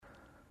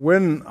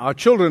When our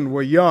children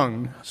were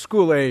young,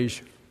 school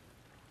age,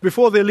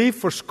 before they leave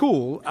for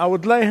school, I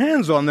would lay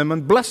hands on them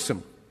and bless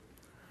them.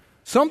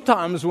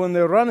 Sometimes when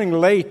they're running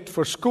late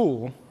for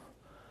school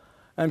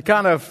and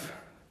kind of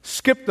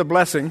skip the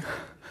blessing,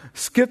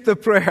 skip the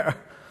prayer,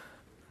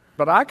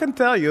 but I can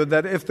tell you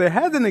that if they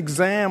had an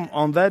exam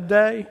on that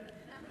day,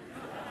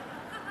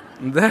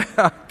 they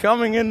are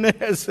coming in there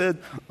and said,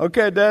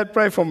 "Okay, Dad,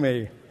 pray for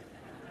me."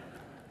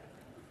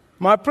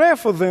 My prayer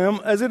for them,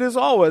 as it is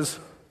always,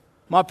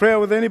 my prayer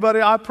with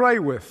anybody I pray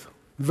with,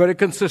 very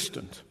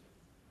consistent.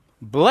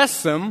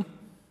 Bless them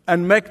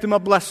and make them a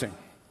blessing.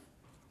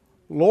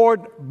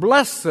 Lord,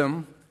 bless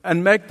them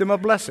and make them a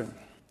blessing.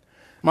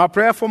 My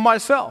prayer for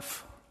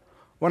myself,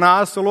 when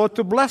I ask the Lord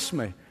to bless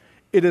me,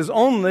 it is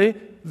only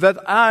that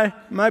I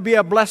may be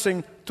a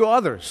blessing to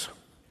others.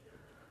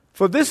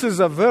 For this is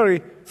a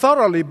very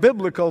thoroughly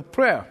biblical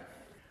prayer.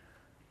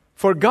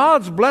 For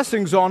God's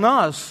blessings on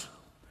us,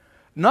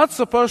 not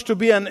supposed to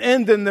be an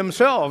end in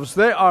themselves.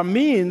 They are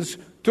means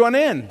to an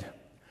end.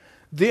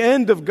 The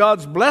end of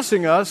God's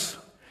blessing us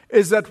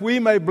is that we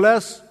may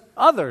bless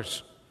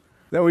others.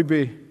 That we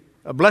be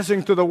a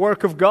blessing to the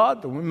work of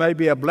God, that we may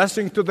be a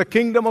blessing to the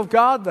kingdom of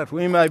God, that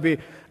we may be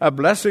a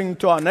blessing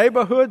to our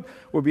neighborhood,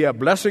 we'll be a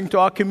blessing to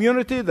our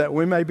community, that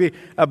we may be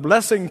a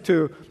blessing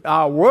to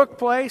our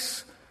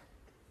workplace,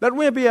 that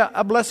we may be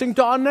a blessing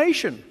to our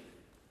nation.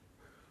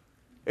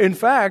 In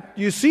fact,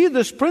 you see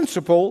this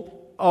principle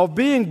of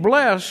being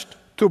blessed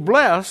to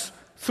bless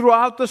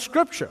throughout the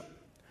Scripture.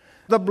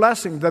 The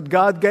blessing that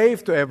God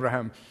gave to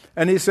Abraham.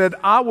 And he said,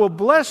 "I will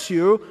bless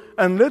you."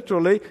 And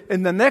literally,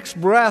 in the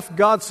next breath,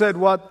 God said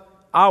what?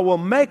 "I will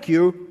make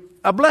you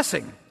a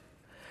blessing."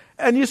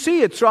 And you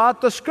see it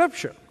throughout the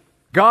Scripture.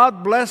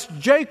 God blessed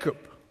Jacob.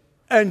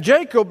 And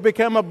Jacob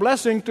became a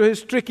blessing to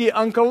his tricky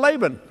uncle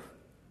Laban.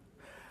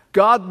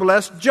 God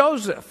blessed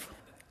Joseph.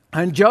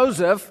 And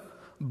Joseph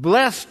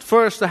blessed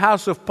first the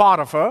house of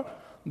Potiphar,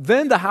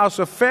 then the house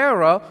of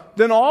Pharaoh,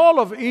 then all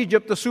of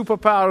Egypt, the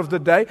superpower of the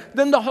day,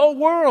 then the whole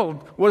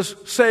world was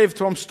saved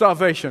from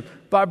starvation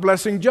by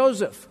blessing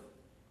Joseph.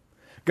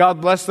 God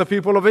blessed the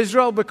people of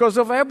Israel because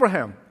of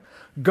Abraham.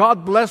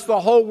 God blessed the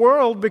whole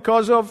world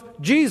because of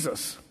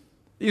Jesus.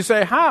 You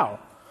say, how?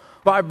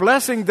 By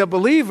blessing the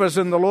believers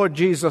in the Lord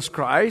Jesus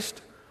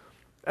Christ,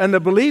 and the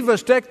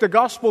believers take the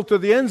gospel to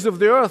the ends of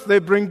the earth. They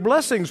bring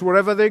blessings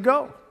wherever they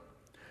go.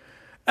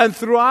 And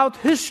throughout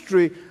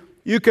history,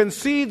 you can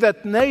see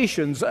that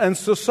nations and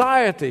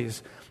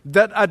societies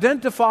that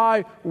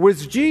identify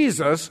with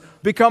Jesus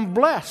become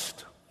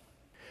blessed.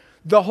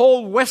 The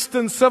whole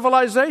Western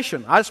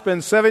civilization. I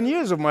spent 7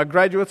 years of my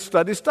graduate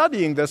study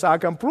studying this. I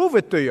can prove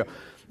it to you.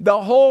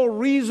 The whole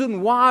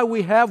reason why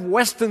we have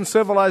Western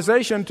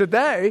civilization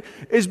today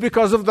is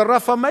because of the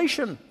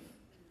Reformation.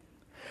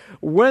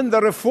 When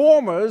the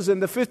reformers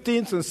in the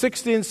 15th and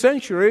 16th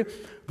century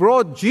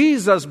brought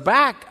Jesus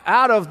back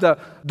out of the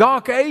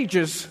Dark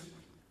Ages,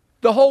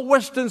 the whole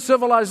Western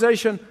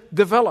civilization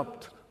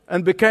developed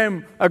and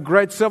became a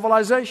great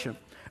civilization.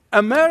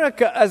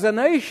 America as a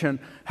nation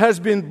has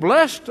been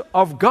blessed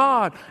of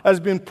God,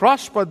 has been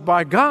prospered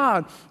by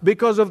God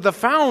because of the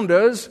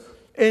founders'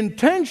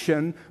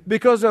 intention,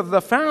 because of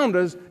the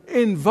founders'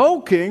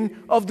 invoking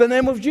of the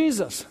name of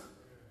Jesus.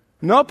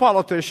 No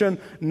politician,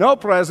 no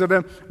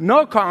president,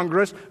 no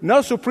Congress,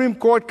 no Supreme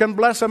Court can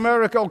bless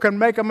America or can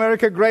make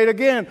America great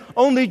again.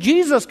 Only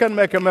Jesus can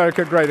make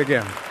America great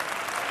again.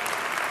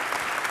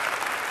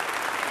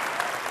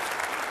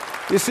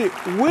 You see,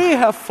 we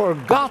have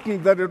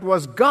forgotten that it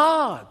was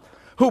God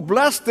who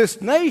blessed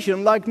this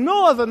nation like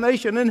no other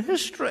nation in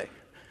history.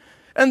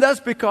 And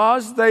that's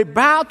because they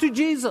bowed to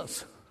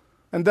Jesus.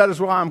 And that is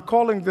why I'm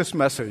calling this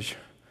message,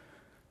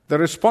 The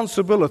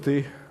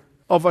Responsibility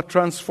of a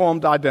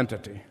Transformed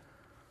Identity.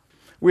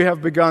 We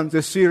have begun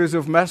this series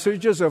of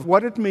messages of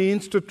what it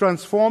means to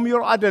transform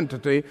your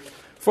identity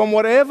from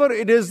whatever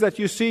it is that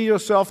you see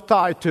yourself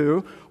tied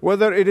to,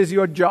 whether it is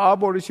your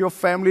job or it's your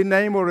family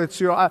name or it's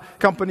your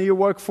company you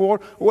work for,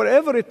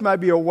 whatever it may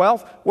be, your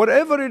wealth,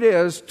 whatever it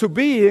is, to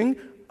being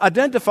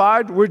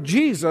identified with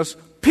Jesus,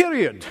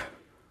 period.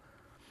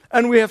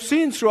 And we have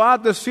seen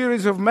throughout this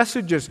series of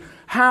messages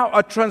how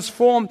a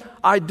transformed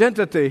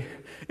identity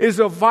is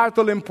of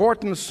vital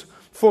importance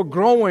for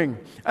growing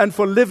and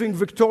for living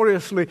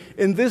victoriously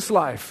in this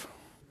life.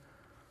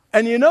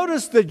 And you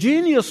notice the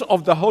genius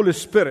of the Holy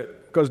Spirit.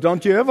 Because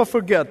don't you ever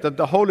forget that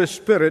the Holy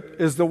Spirit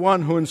is the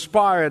one who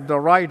inspired the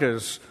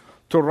writers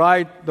to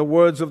write the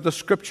words of the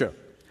Scripture.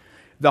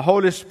 The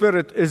Holy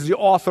Spirit is the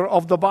author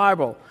of the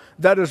Bible.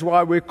 That is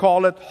why we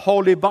call it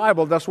Holy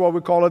Bible. That's why we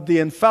call it the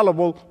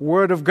infallible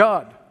Word of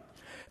God.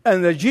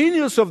 And the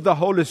genius of the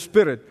Holy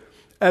Spirit,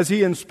 as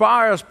He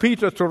inspires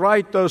Peter to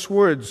write those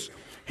words,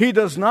 He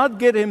does not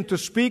get him to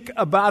speak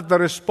about the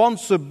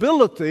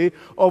responsibility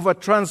of a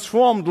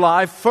transformed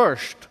life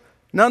first.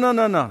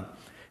 No.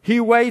 He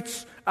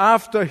waits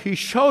after He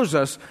shows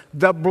us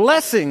the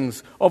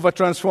blessings of a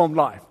transformed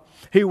life.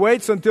 He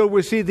waits until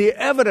we see the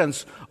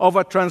evidence of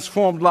a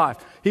transformed life.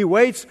 He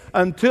waits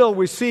until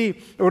we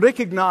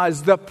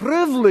recognize the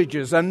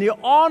privileges and the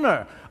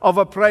honor of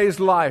a praised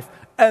life.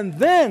 And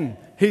then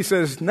he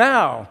says,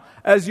 now,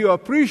 as you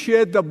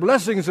appreciate the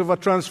blessings of a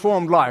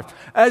transformed life,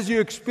 as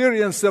you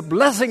experience the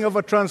blessing of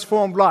a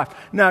transformed life,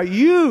 now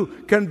you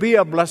can be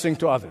a blessing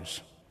to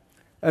others.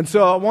 And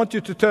so I want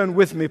you to turn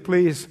with me,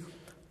 please,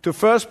 to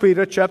 1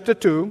 Peter chapter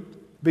 2,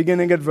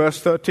 beginning at verse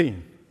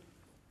 13.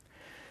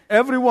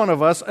 Every one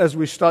of us, as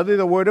we study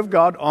the Word of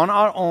God on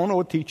our own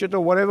or teach it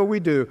or whatever we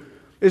do,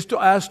 is to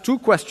ask two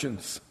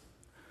questions.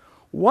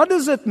 What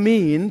does it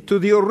mean to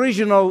the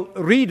original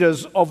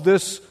readers of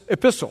this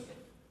epistle?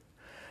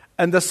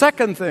 And the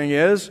second thing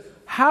is,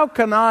 how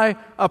can I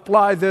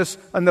apply this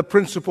and the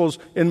principles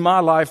in my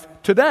life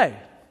today?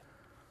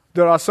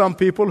 There are some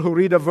people who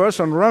read a verse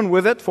and run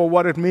with it for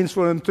what it means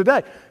for them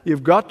today.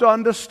 You've got to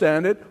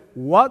understand it.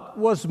 What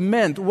was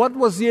meant? What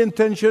was the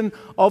intention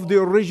of the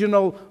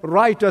original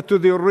writer to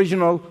the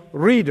original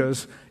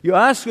readers? You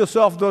ask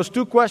yourself those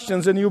two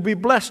questions and you'll be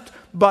blessed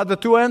by the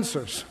two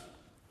answers.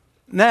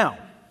 Now,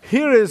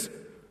 here is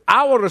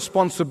our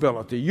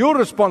responsibility, your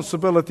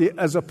responsibility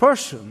as a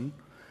person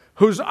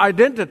whose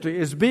identity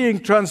is being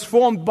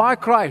transformed by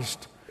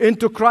Christ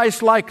into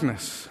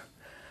Christ-likeness.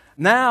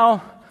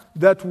 Now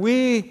that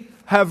we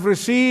have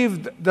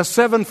received the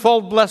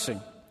sevenfold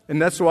blessing,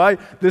 and that's why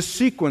this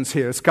sequence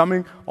here is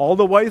coming all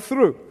the way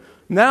through.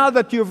 Now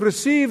that you've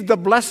received the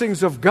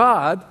blessings of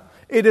God,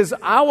 it is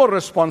our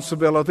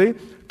responsibility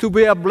to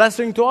be a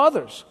blessing to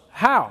others.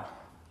 How?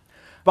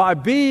 By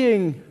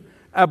being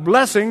a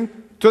blessing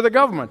to the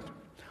government,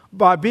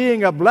 by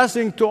being a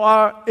blessing to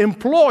our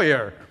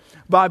employer,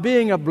 by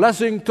being a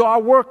blessing to our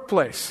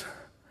workplace.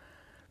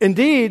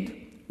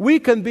 Indeed, we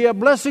can be a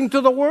blessing to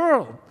the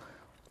world.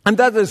 And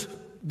that is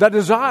the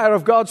desire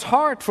of God's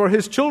heart for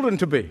His children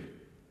to be.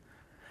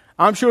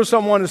 I'm sure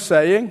someone is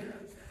saying,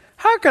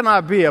 how can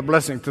I be a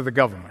blessing to the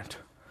government?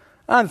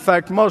 In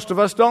fact, most of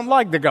us don't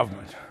like the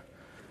government.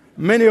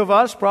 Many of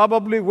us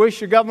probably wish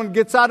the government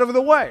gets out of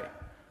the way.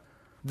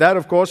 That,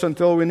 of course,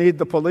 until we need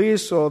the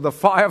police or the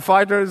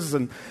firefighters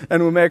and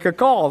we make a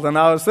call. And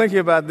I was thinking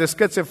about this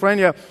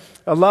schizophrenia,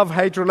 a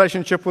love-hate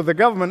relationship with the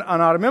government,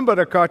 and I remembered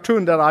a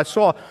cartoon that I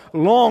saw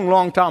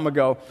long time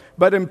ago,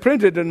 but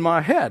imprinted in my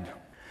head.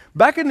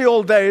 Back in the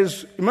old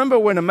days, remember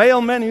when a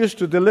mailman used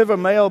to deliver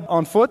mail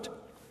on foot?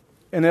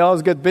 And they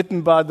always get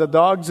bitten by the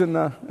dogs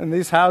in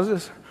these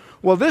houses?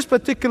 Well, this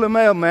particular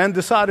mailman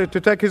decided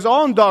to take his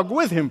own dog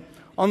with him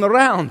on the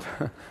round.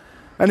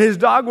 And his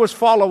dog was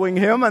following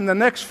him, and the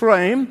next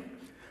frame,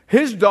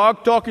 his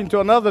dog talking to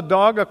another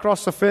dog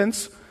across the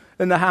fence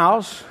in the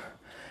house,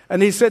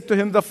 and he said to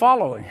him the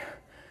following.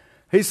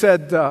 He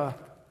said,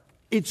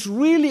 it's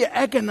really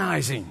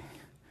agonizing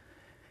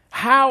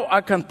how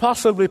I can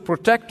possibly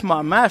protect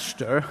my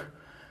master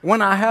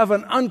when I have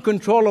an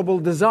uncontrollable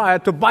desire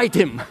to bite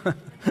him.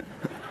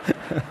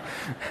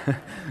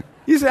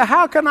 He said,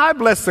 how can I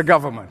bless the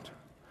government?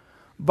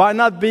 By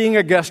not being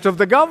a guest of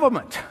the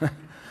government.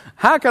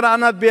 How can I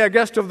not be a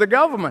guest of the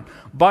government?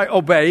 By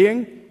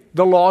obeying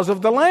the laws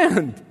of the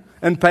land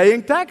and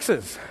paying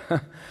taxes.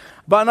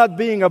 By not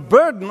being a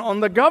burden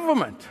on the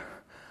government.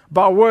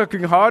 By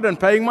working hard and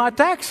paying my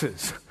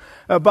taxes.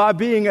 By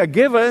being a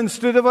giver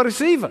instead of a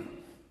receiver.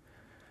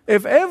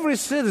 If every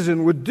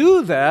citizen would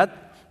do that,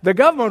 the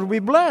government would be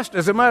blessed.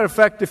 As a matter of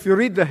fact, if you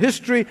read the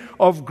history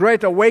of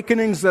great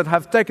awakenings that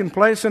have taken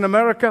place in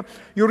America,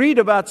 you read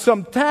about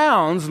some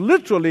towns,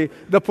 literally,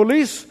 the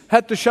police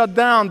had to shut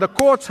down, the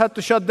courts had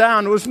to shut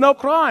down. There was no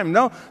crime,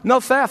 no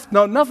theft,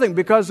 nothing,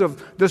 because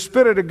of the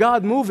Spirit of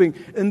God moving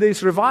in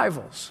these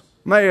revivals.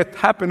 May it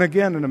happen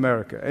again in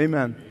America.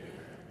 Amen.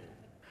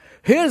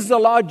 Here's the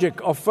logic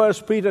of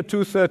 1 Peter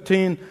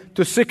 2:13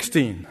 to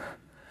 16.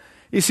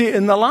 You see,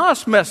 in the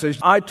last message,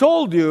 I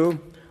told you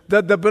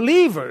that the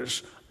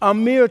believers are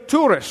mere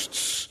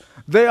tourists.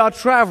 They are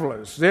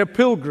travelers. They're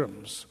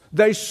pilgrims.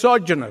 They're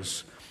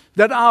sojourners.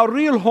 That our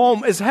real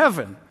home is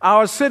heaven.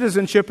 Our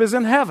citizenship is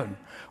in heaven.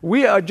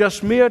 We are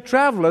just mere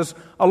travelers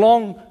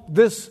along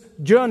this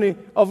journey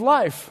of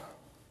life.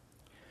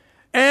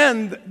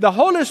 And the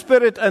Holy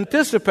Spirit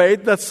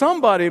anticipates that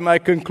somebody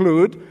might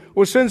conclude,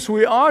 well, since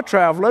we are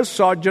travelers,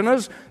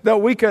 sojourners,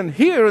 that we can,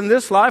 here in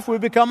this life, we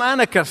become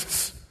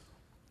anarchists.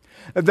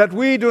 That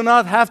we do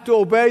not have to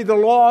obey the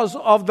laws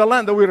of the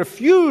land, that we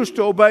refuse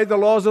to obey the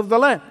laws of the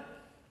land.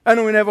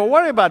 And we never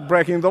worry about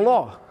breaking the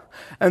law.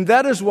 And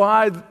that is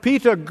why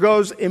Peter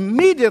goes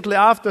immediately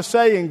after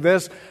saying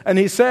this, and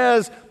he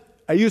says,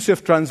 a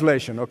Yusuf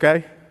translation,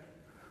 okay?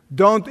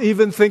 Don't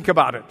even think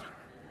about it.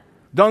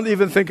 Don't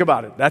even think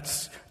about it.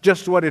 That's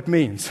just what it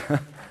means.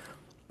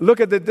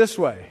 Look at it this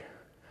way.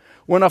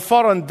 When a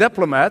foreign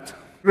diplomat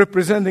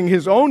representing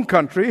his own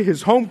country,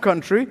 his home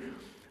country,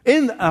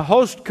 in a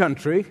host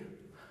country,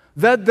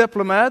 that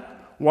diplomat,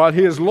 while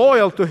he is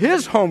loyal to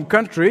his home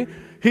country,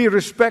 he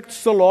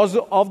respects the laws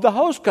of the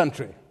host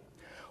country.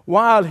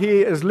 While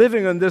he is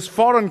living in this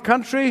foreign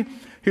country,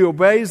 he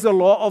obeys the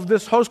law of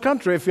this host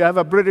country. If you have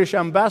a British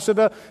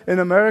ambassador in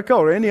America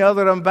or any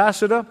other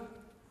ambassador,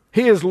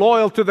 he is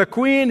loyal to the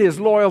Queen, he is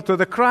loyal to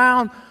the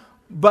crown,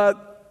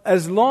 but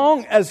as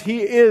long as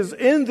he is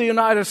in the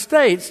United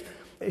States,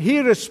 he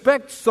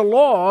respects the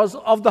laws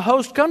of the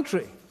host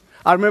country.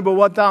 I remember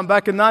one time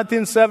back in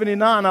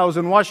 1979, I was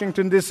in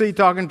Washington, D.C.,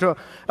 talking to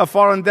a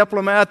foreign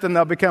diplomat, and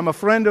I became a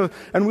friend of,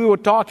 and we were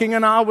talking,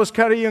 and I was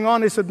carrying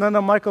on. He said, no,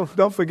 Michael,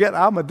 don't forget,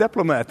 I'm a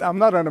diplomat. I'm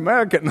not an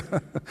American.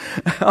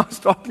 I was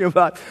talking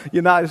about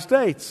United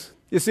States.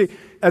 You see,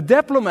 a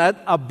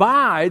diplomat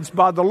abides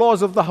by the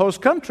laws of the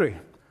host country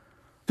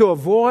to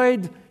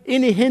avoid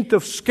any hint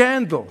of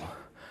scandal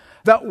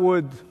that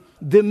would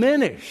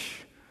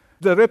diminish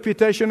the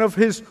reputation of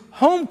his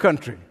home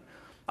country.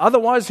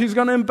 Otherwise, he's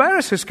going to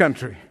embarrass his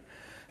country.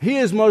 He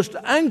is most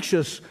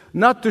anxious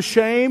not to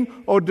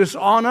shame or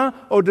dishonor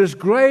or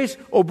disgrace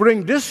or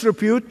bring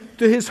disrepute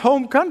to his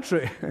home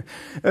country.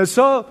 And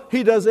so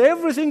he does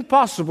everything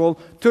possible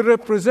to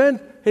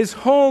represent his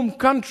home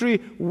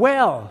country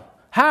well.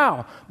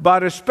 How? By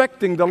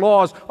respecting the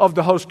laws of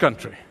the host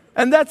country.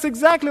 And that's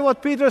exactly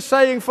what Peter is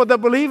saying for the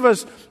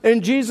believers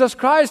in Jesus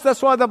Christ.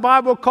 That's why the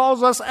Bible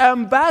calls us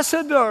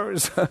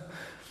ambassadors.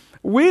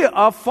 We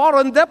are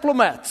foreign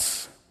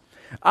diplomats.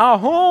 Our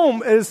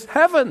home is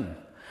heaven.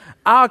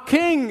 Our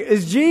king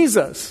is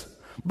Jesus.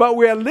 But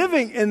we are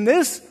living in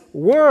this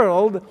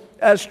world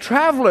as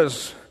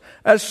travelers,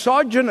 as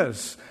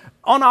sojourners,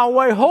 on our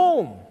way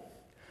home.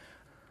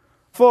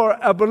 For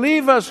a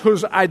believer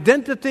whose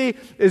identity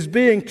is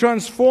being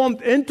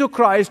transformed into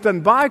Christ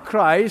and by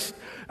Christ,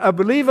 a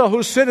believer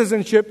whose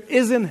citizenship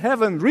is in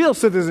heaven, real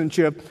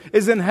citizenship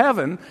is in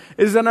heaven,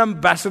 is an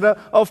ambassador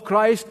of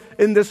Christ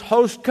in this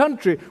host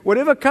country,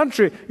 whatever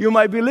country you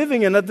might be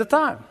living in at the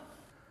time.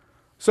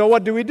 So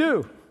what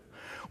do?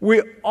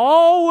 We're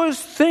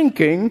always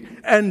thinking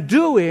and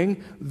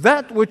doing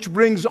that which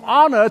brings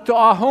honor to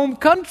our home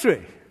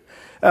country.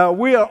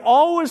 We are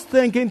always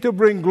thinking to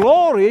bring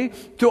glory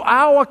to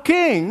our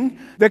King,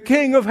 the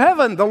King of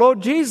heaven, the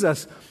Lord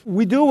Jesus.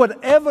 We do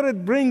whatever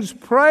it brings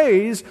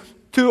praise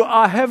to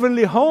our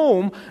heavenly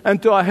home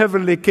and to our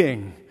heavenly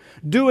King,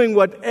 doing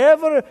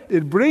whatever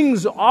it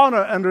brings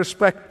honor and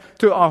respect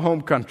to our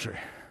home country.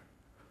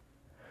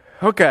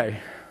 Okay.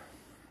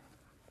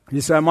 You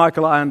say,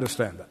 Michael, I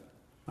understand that.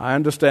 I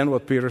understand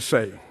what Peter's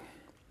saying.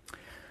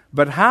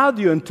 But how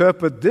do you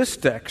interpret this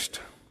text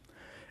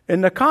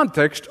in the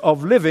context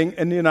of living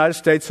in the United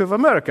States of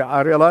America?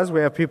 I realize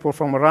we have people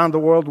from around the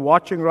world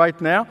watching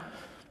right now,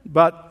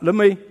 but let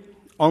me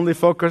only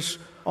focus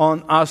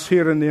on us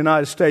here in the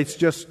United States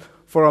just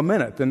for a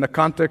minute in the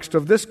context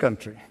of this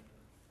country.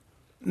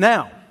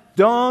 Now,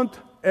 don't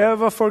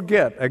ever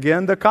forget,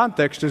 again, the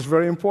context is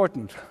very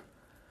important,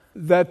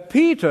 that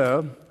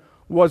Peter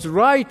was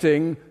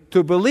writing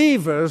to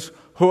believers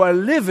who are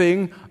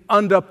living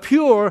under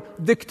pure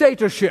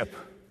dictatorship.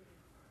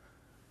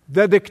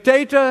 The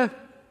dictator,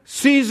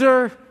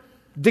 Caesar,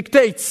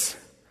 dictates,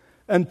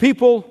 and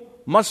people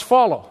must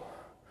follow.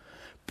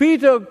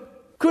 Peter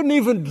couldn't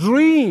even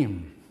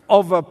dream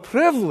of a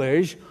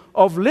privilege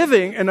of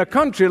living in a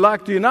country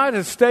like the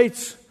United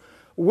States,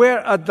 where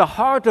at the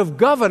heart of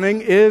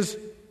governing is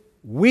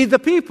we the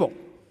people.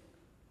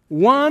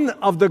 One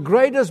of the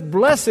greatest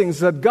blessings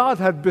that God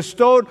had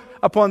bestowed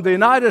upon the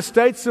United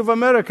States of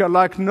America,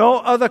 like no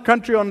other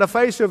country on the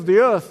face of the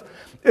earth,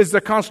 is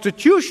the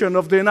Constitution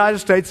of the United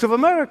States of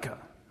America.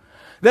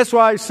 That's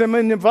why so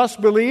many of us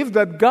believe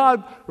that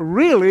God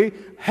really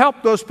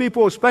helped those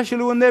people,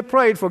 especially when they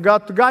prayed for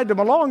God to guide them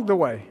along the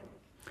way.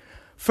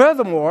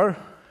 Furthermore,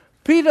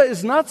 Peter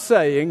is not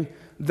saying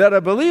that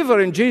a believer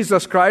in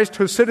Jesus Christ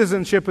whose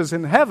citizenship is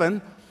in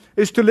heaven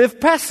is to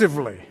live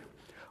passively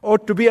or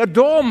to be a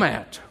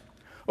doormat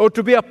or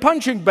to be a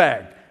punching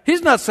bag.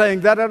 He's not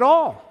saying that at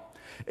all.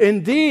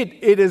 Indeed,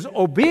 it is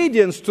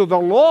obedience to the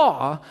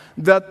law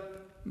that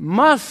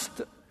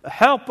must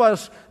help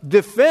us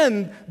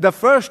defend the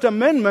First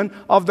Amendment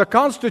of the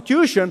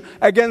Constitution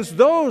against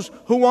those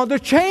who want to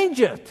change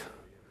it.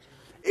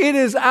 It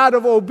is out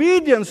of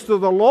obedience to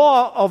the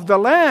law of the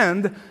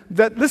land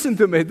that, listen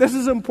to me, this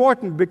is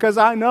important because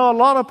I know a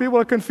lot of people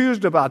are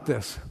confused about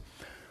this.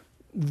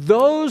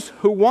 Those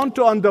who want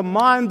to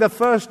undermine the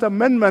First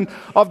Amendment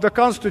of the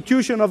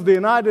Constitution of the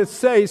United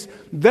States,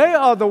 they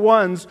are the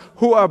ones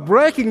who are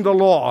breaking the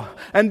law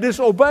and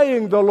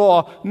disobeying the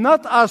law,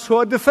 not us who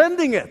are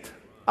defending it.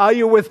 Are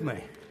you with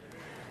me?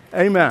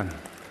 Amen.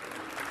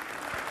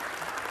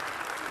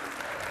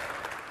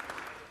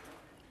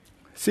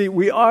 See,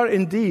 we are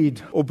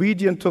indeed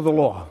obedient to the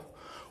law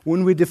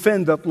when we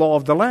defend that law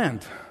of the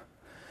land.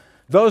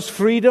 Those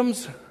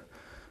freedoms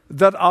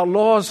that our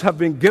laws have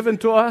been given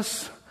to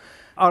us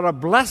are a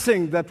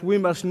blessing that we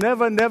must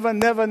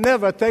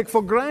never take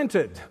for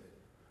granted.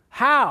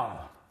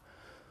 How?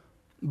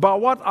 By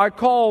what I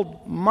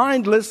call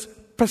mindless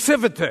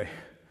passivity.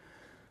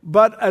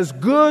 But as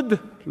good,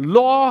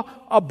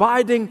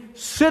 law-abiding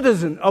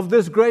citizens of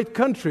this great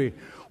country,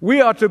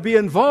 we are to be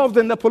involved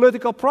in the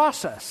political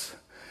process.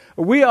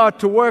 We are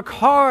to work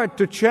hard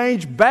to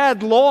change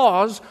bad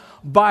laws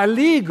by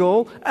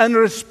legal and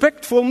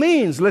respectful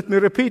means. Let me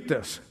repeat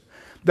this.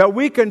 That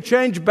we can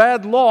change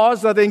bad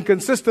laws that are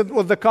inconsistent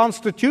with the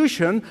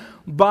Constitution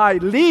by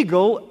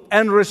legal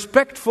and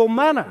respectful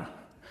manner.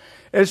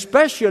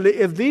 especially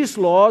if these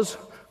laws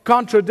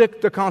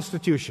contradict the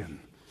Constitution.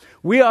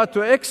 We are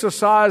to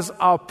exercise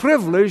our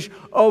privilege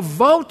of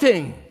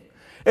voting.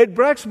 It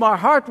breaks my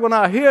heart when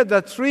I hear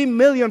that 3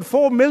 million,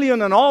 4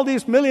 million, and all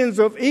these millions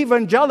of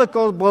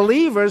evangelical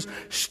believers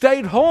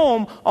stayed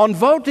home on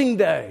voting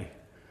day.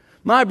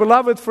 My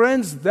beloved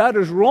friends, that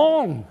is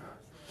wrong.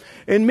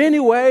 In many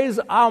ways,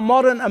 our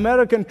modern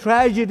American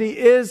tragedy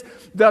is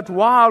that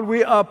while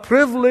we are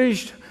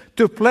privileged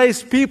to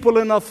place people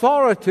in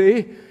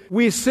authority,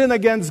 we sin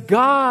against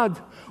God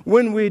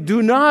when we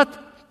do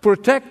not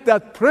protect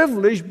that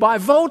privilege by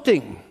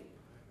voting.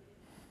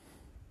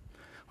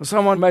 Well,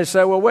 someone may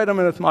say, well, wait a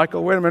minute,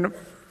 Michael, wait a minute.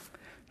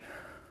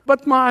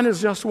 But mine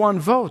is just one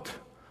vote.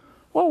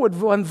 What would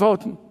one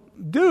vote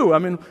do? I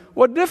mean,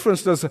 what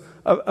difference does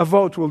a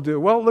vote will do?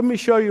 Well, let me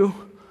show you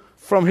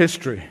from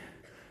history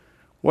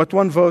what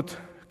one vote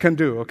can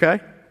do,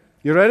 okay?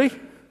 You ready?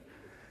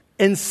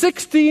 In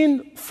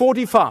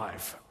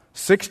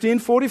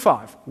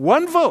 1645,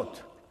 one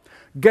vote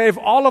gave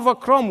Oliver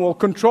Cromwell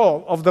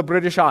control of the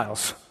British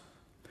Isles.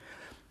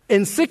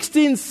 In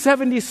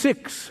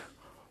 1676,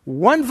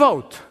 one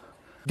vote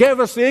gave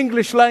us the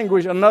English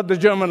language and not the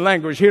German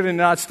language here in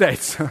the United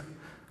States.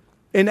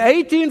 In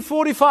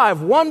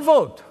 1845, one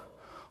vote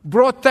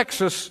brought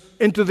Texas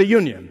into the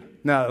Union.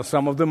 Now,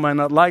 some of them might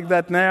not like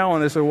that now,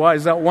 and they say, why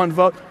is that one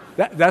vote?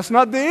 That's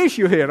not the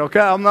issue here, okay?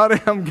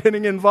 I'm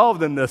getting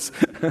involved in this.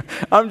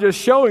 I'm just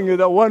showing you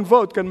that one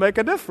vote can make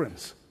a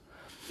difference.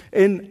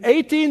 In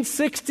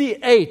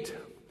 1868,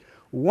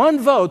 one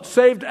vote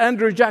saved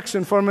Andrew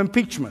Jackson from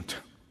impeachment.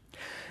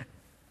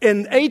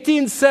 In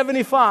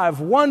 1875,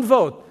 one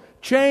vote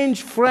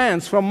changed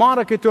France from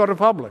monarchy to a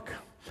republic.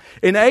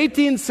 In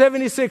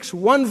 1876,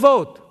 one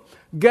vote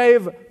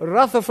gave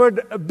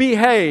Rutherford B.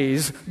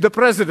 Hayes the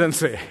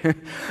presidency.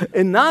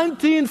 In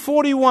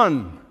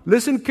 1941,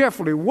 listen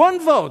carefully, one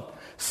vote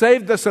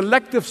saved the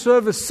selective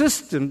service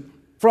system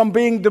from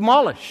being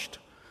demolished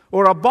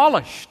or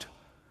abolished.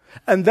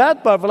 And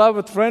that, my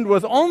beloved friend,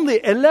 was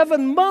only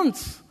 11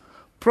 months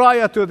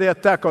prior to the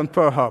attack on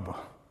Pearl Harbor.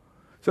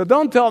 So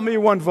don't tell me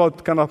one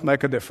vote cannot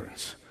make a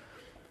difference.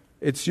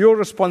 It's your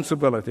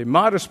responsibility.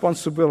 My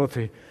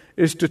responsibility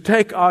is to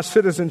take our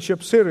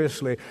citizenship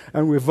seriously,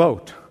 and we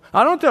vote.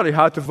 I don't tell you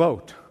how to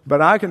vote,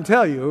 but I can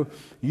tell you,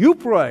 you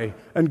pray,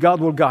 and God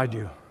will guide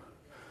you.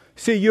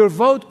 See, your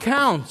vote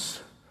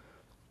counts,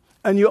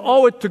 and you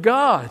owe it to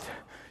God.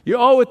 You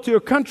owe it to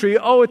your country. You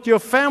owe it to your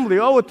family.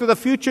 You owe it to the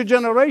future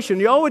generation.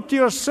 You owe it to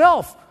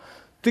yourself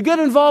to get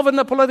involved in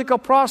the political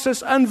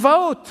process and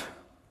vote.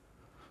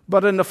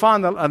 But in the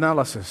final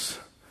analysis,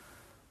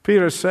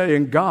 Peter is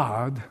saying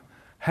God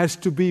has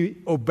to be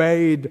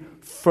obeyed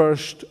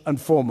first and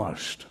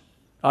foremost.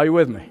 Are you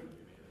with me?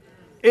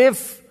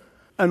 If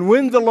and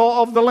when the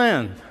law of the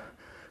land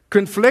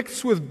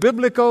conflicts with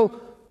biblical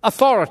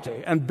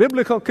authority and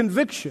biblical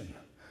conviction,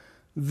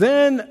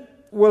 then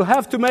we'll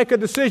have to make a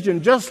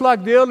decision, just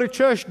like the early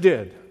church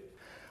did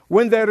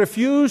when they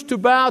refused to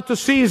bow to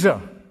Caesar.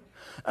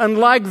 And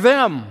like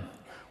them,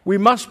 we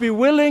must be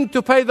willing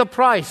to pay the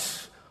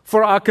price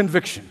for our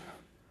conviction.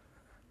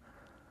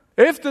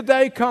 If the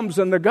day comes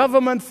and the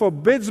government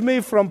forbids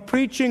me from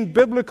preaching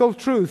biblical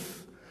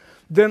truth,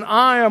 then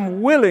I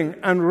am willing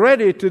and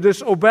ready to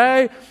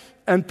disobey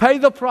and pay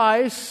the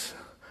price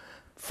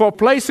for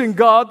placing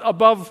God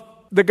above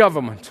the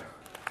government.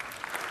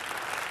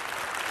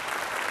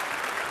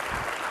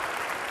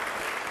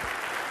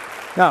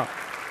 Now,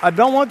 I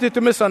don't want you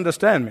to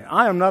misunderstand me.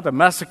 I am not a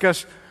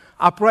masochist.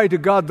 I pray to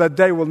God that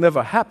day will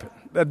never happen,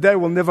 that day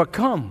will never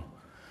come.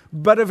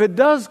 But if it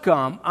does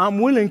come, I'm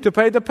willing to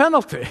pay the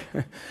penalty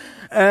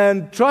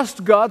and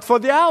trust God for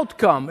the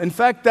outcome. In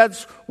fact,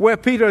 that's where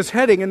Peter is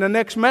heading in the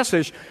next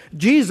message.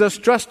 Jesus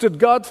trusted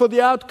God for the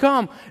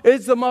outcome.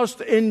 It's the most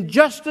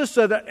injustice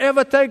that had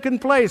ever taken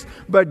place,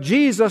 but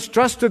Jesus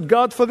trusted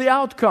God for the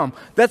outcome.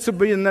 That's to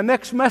be in the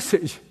next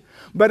message.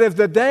 But if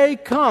the day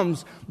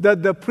comes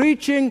that the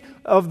preaching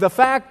of the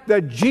fact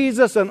that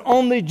Jesus and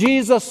only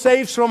Jesus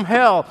saves from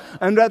hell,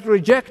 and that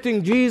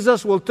rejecting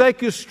Jesus will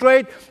take you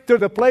straight to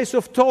the place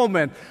of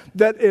torment,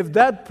 that if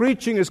that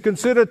preaching is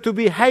considered to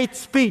be hate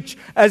speech,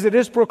 as it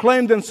is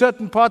proclaimed in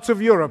certain parts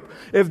of Europe,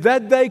 if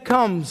that day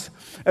comes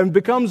and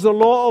becomes the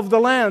law of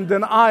the land,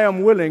 then I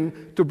am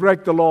willing to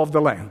break the law of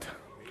the land.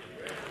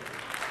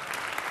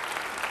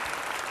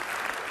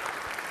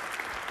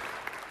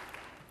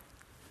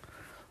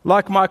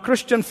 Like my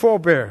Christian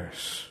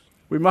forebears,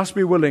 we must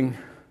be willing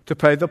to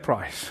pay the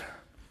price.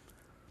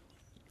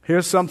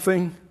 Here's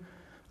something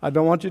I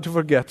don't want you to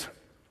forget.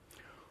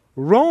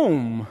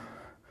 Rome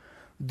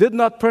did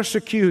not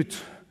persecute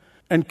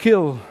and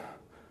kill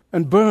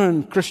and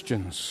burn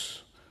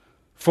Christians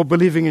for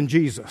believing in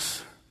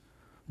Jesus.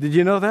 Did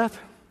you know that?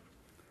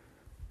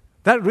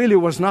 That really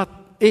was not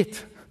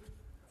it.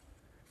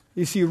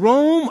 You see,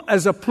 Rome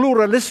as a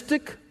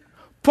pluralistic,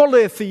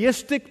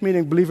 polytheistic,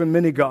 meaning believe in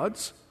many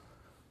gods,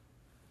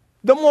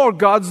 the more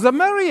gods, the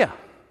merrier.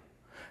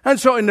 And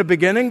so in the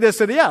beginning, they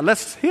said, yeah,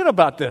 let's hear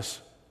about this.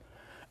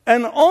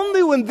 And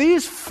only when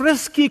these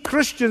frisky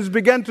Christians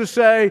began to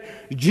say,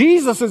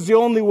 Jesus is the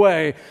only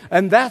way,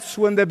 and that's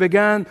when they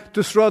began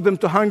to throw them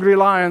to hungry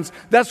lions.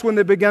 That's when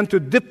they began to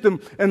dip them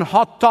in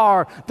hot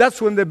tar.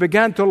 That's when they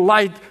began to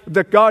light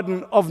the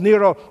garden of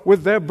Nero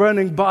with their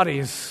burning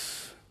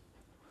bodies.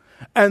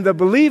 And the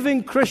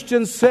believing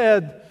Christians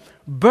said,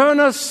 burn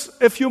us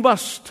if you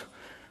must.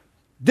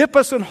 Dip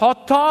us in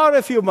hot tar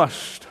if you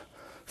must.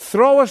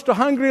 Throw us to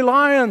hungry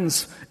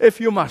lions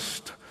if you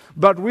must.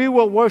 But we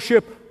will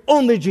worship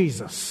only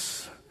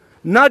Jesus.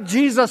 Not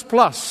Jesus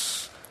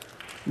plus.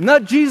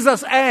 Not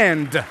Jesus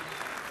and.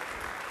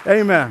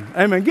 Amen.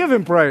 Amen. Give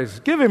Him praise.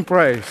 Give Him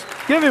praise.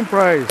 Give Him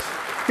praise.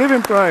 Give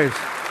Him praise.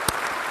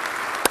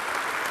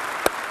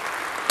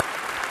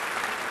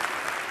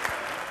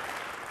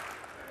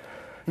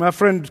 My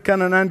friend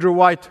Canon Andrew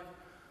White,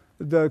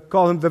 they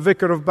call him the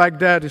Vicar of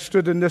Baghdad. He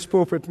stood in this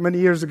pulpit many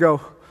years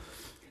ago.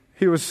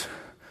 He was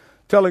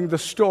telling the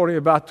story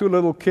about two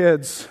little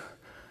kids,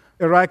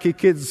 Iraqi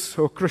kids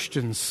who are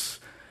Christians.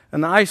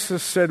 And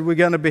ISIS said, we're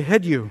going to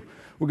behead you.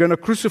 We're going to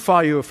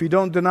crucify you if you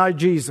don't deny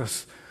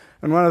Jesus.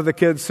 And one of the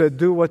kids said,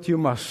 do what you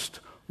must.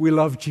 We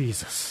love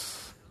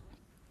Jesus.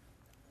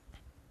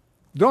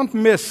 Don't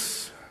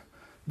miss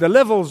the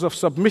levels of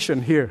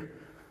submission here.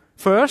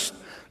 First,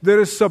 there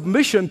is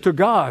submission to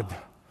God,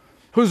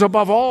 who's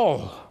above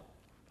all.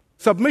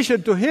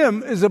 Submission to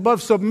Him is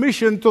above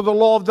submission to the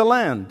law of the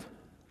land.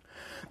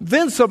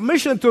 Then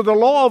submission to the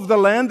law of the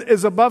land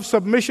is above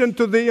submission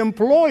to the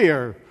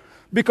employer.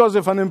 Because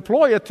if an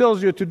employer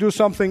tells you to do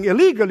something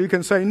illegal, you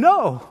can say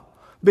no,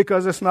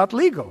 because it's not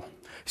legal.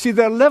 See,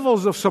 there are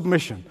levels of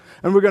submission.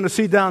 And we're going to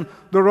see down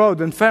the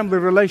road in family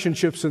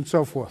relationships and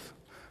so forth.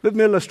 Let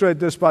me illustrate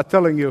this by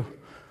telling you,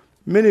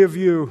 many of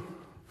you,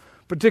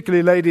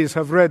 particularly ladies,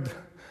 have read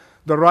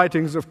the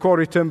writings of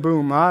Corrie ten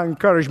Boom. I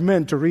encourage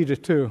men to read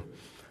it too.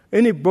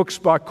 Any books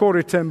by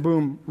Corrie ten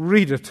Boom,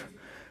 read it.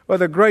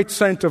 What a great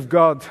saint of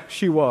God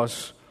she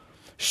was.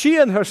 She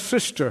and her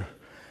sister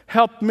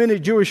helped many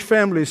Jewish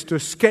families to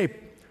escape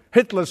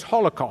Hitler's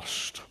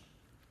Holocaust.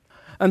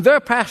 And their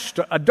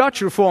pastor, a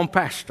Dutch Reformed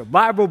pastor,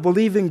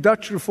 Bible-believing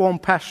Dutch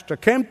Reformed pastor,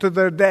 came to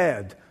their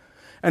dad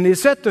and he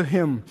said to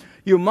him,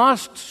 you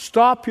must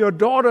stop your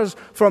daughters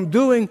from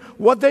doing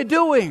what they're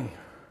doing.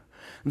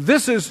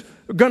 This is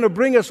going to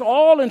bring us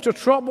all into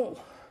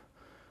trouble.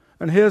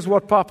 And here's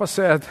what Papa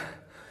said.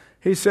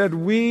 He said,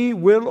 we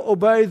will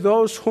obey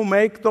those who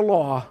make the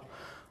law,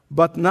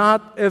 but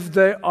not if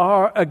they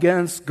are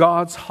against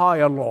God's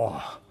higher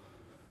law.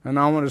 And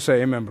I want to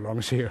say amen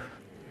belongs here.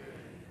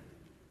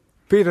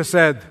 Peter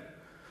said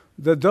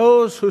that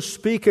those who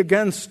speak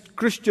against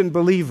Christian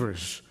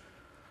believers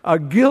are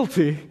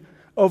guilty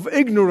of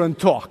ignorant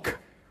talk.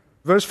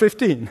 Verse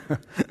 15.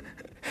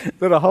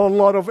 There's a whole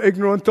lot of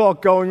ignorant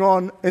talk going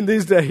on in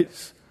these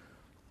days.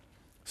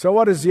 So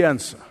what is the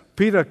answer?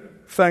 Peter,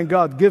 thank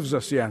God, gives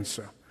us the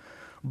answer.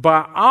 By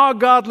our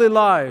godly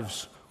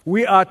lives,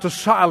 we are to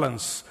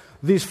silence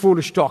these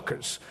foolish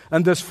talkers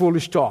and this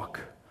foolish talk.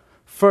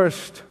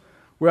 First,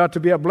 we are to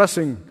be a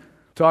blessing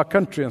to our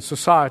country and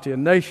society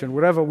and nation,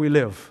 wherever we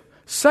live.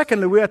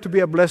 Secondly, we are to be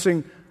a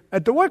blessing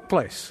at the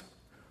workplace.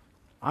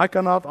 I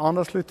cannot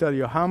honestly tell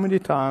you how many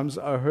times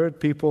I heard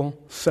people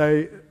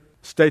say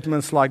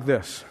statements like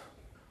this.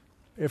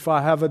 If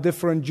I have a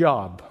different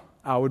job,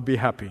 I would be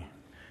happy.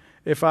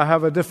 If I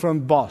have a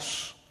different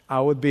boss,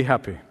 I would be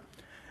happy.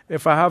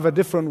 If I have a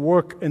different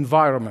work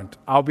environment,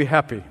 I'll be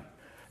happy.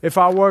 If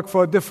I work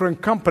for a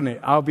different company,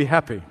 I'll be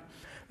happy.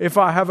 If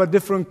I have a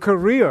different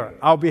career,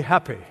 I'll be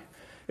happy.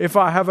 If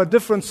I have a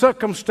different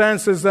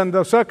circumstances than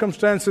the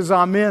circumstances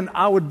I'm in,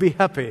 I would be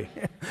happy.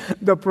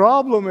 The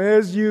problem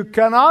is you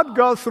cannot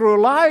go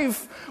through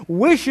life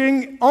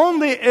wishing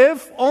only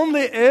if.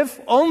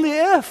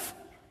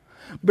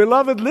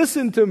 Beloved,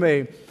 listen to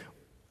me.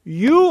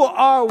 You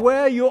are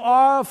where you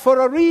are for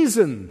a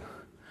reason.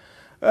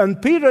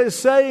 And Peter is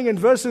saying in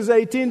verses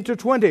 18 to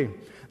 20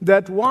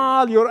 that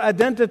while your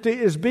identity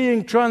is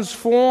being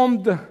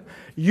transformed,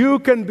 you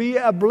can be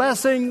a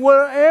blessing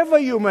wherever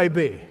you may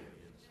be.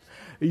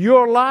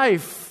 Your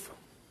life,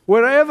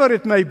 wherever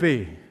it may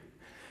be.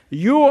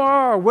 You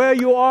are where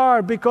you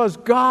are because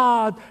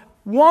God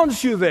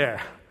wants you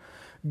there.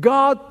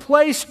 God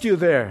placed you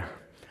there.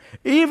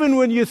 Even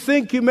when you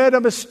think you made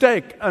a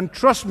mistake, and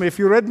trust me, if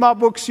you read my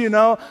books, you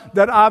know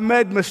that I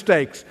made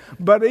mistakes.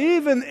 But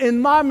even in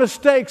my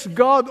mistakes,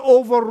 God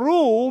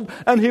overruled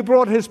and He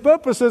brought His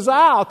purposes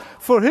out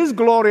for His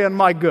glory and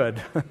my good.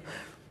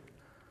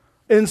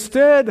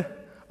 Instead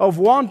of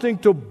wanting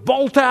to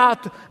bolt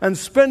out and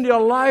spend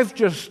your life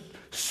just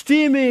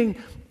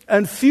steaming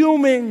and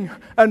fuming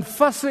and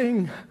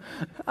fussing,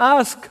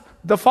 ask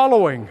the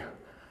following.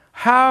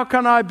 How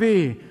can I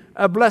be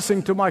a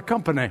blessing to my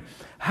company?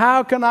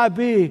 How can I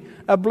be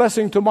a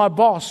blessing to my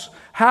boss?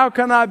 How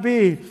can I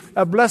be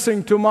a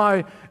blessing to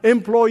my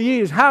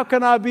employees? How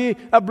can I be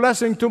a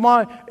blessing to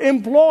my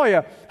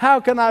employer? How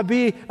can I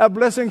be a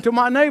blessing to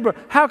my neighbor?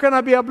 How can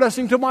I be a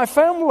blessing to my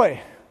family?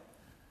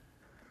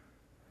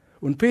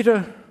 When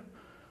Peter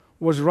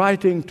was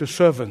writing to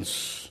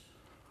servants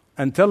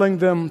and telling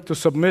them to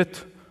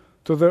submit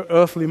to their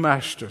earthly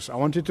masters. I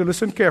want you to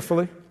listen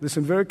carefully,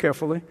 listen very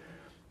carefully.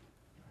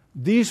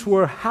 These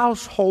were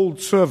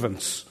household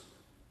servants.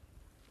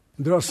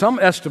 There are some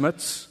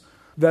estimates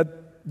that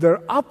there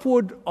are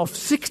upward of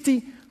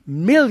 60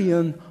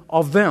 million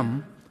of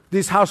them,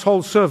 these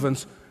household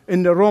servants,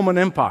 in the Roman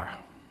Empire.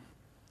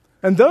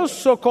 And those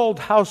so-called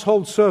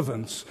household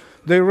servants,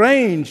 they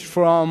ranged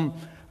from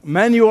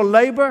manual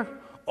labor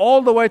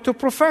all the way to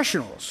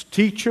professionals,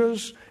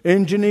 teachers,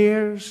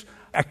 engineers,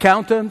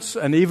 accountants,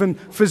 and even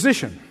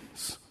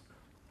physicians.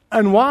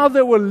 And while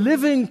they were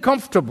living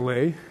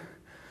comfortably,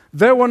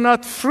 they were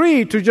not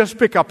free to just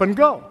pick up and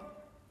go.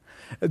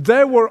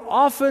 They were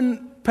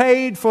often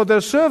paid for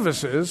their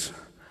services,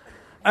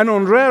 and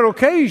on rare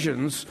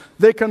occasions,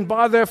 they can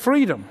buy their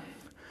freedom.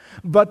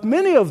 But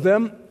many of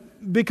them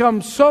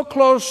become so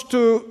close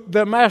to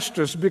their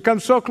masters, become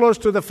so close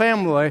to the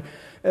family,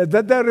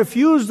 that they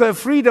refused their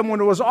freedom when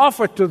it was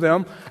offered to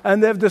them,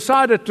 and they've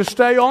decided to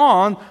stay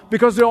on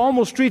because they're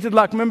almost treated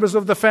like members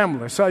of the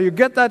family. So you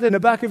get that in the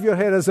back of your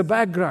head as a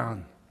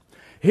background.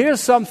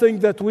 Here's something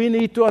that we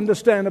need to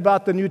understand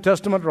about the New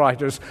Testament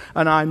writers,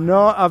 and I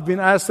know I've been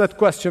asked that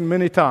question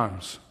many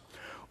times.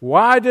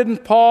 Why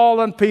didn't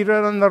Paul and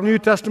Peter and the New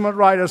Testament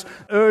writers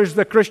urge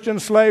the Christian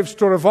slaves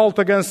to revolt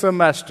against their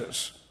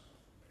masters?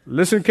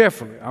 Listen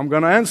carefully. I'm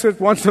going to answer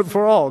it once and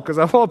for all, because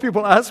a lot of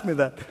people ask me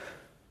that.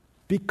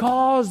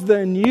 Because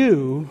they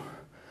knew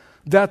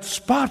that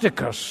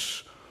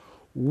Spartacus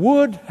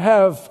would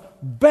have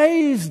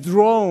bathed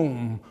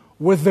Rome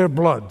with their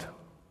blood.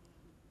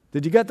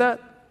 Did you get that?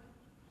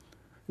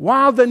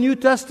 While the New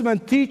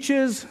Testament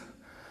teaches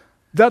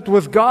that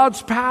with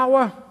God's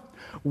power,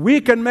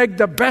 we can make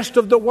the best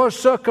of the worst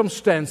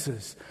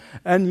circumstances,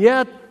 and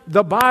yet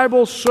the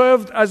Bible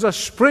served as a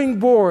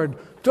springboard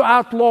to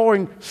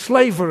outlawing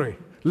slavery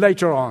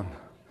later on.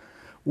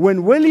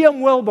 When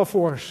William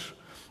Wilberforce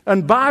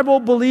and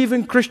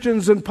Bible-believing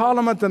Christians in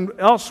Parliament and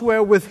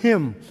elsewhere with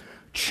him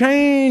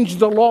changed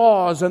the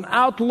laws and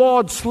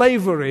outlawed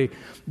slavery,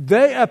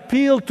 they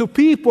appealed to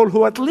people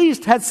who at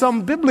least had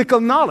some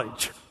biblical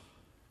knowledge.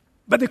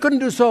 But they couldn't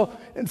do so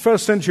in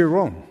first century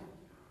Rome.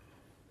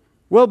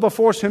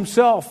 Wilberforce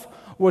himself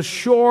was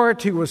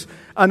short, he was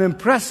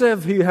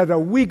unimpressive, he had a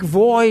weak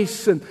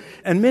voice,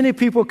 and many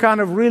people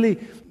kind of really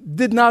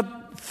did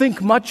not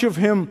think much of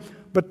him.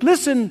 But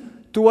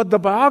listen to what the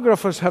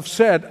biographers have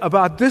said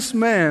about this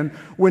man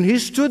when he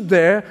stood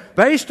there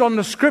based on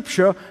the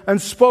Scripture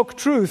and spoke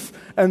truth,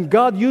 and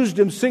God used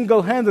him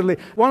single-handedly.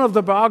 One of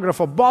the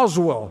biographers,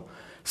 Boswell,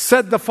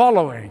 said the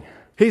following.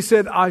 He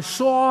said, "I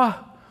saw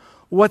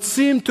what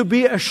seemed to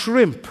be a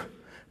shrimp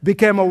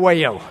became a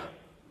whale."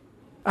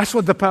 That's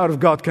what the power of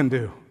God can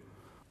do.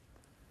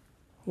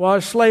 While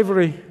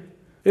slavery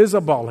is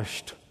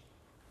abolished,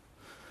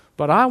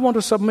 but I want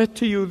to submit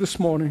to you this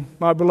morning,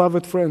 my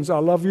beloved friends, I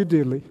love you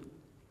dearly.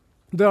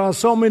 There are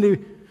so many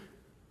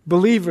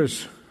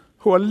believers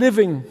who are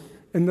living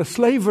in the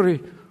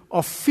slavery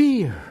of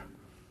fear.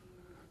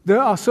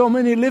 There are so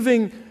many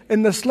living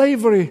in the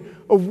slavery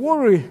of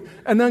worry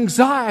and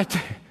anxiety.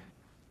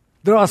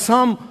 There are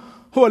some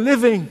who are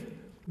living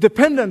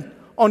dependent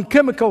on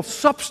chemical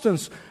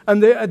substance,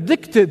 and they're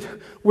addicted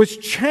with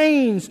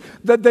chains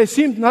that they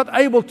seem not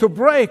able to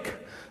break.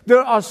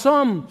 There are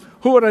some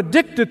who are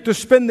addicted to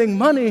spending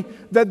money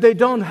that they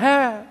don't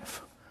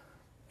have.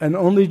 And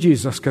only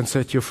Jesus can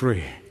set you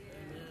free.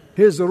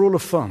 Here's the rule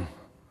of thumb.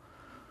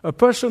 A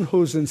person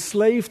who's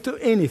enslaved to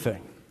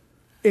anything,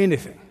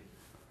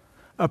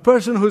 a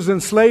person who's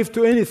enslaved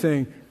to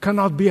anything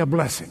cannot be a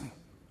blessing.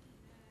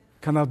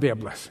 Cannot be a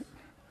blessing.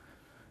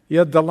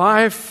 Yet the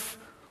life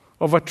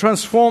of a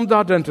transformed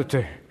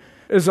identity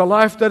is a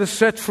life that is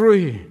set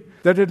free,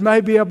 that it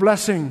may be a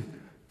blessing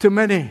to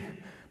many,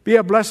 be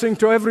a blessing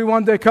to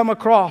everyone they come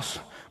across,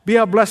 be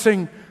a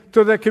blessing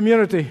to their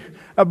community,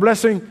 a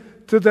blessing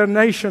to their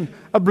nation,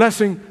 a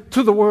blessing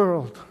to the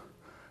world.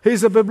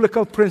 Here's a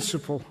biblical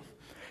principle.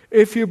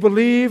 If you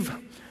believe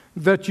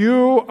that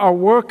you are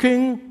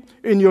working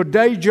in your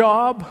day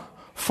job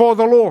for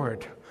the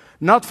Lord,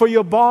 not for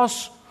your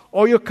boss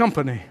or your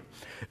company,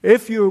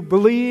 if you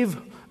believe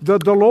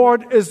that the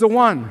Lord is the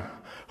one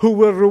who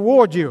will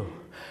reward you,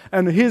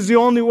 and He's the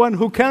only one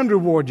who can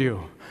reward you,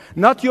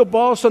 not your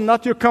boss and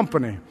not your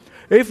company.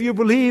 If you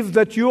believe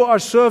that you are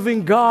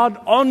serving God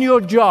on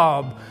your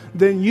job,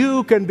 then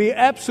you can be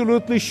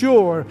absolutely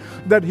sure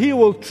that He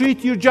will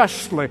treat you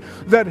justly,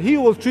 that He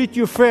will treat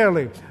you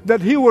fairly,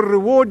 that He will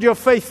reward your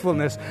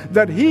faithfulness,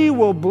 that He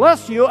will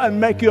bless you and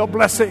make you a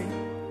blessing.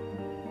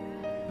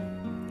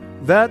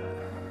 That,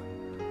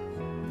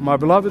 my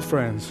beloved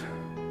friends,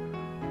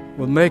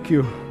 will make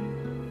you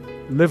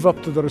live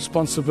up to the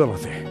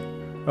responsibility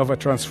of a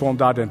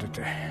transformed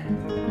identity.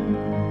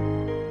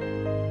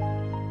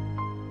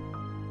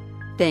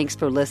 Thanks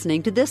for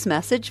listening to this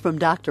message from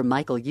Dr.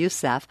 Michael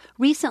Youssef,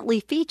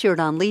 recently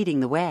featured on Leading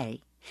the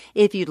Way.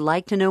 If you'd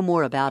like to know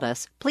more about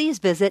us, please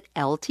visit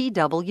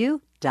ltw.org.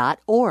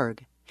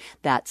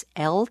 That's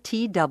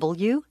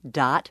ltw.org.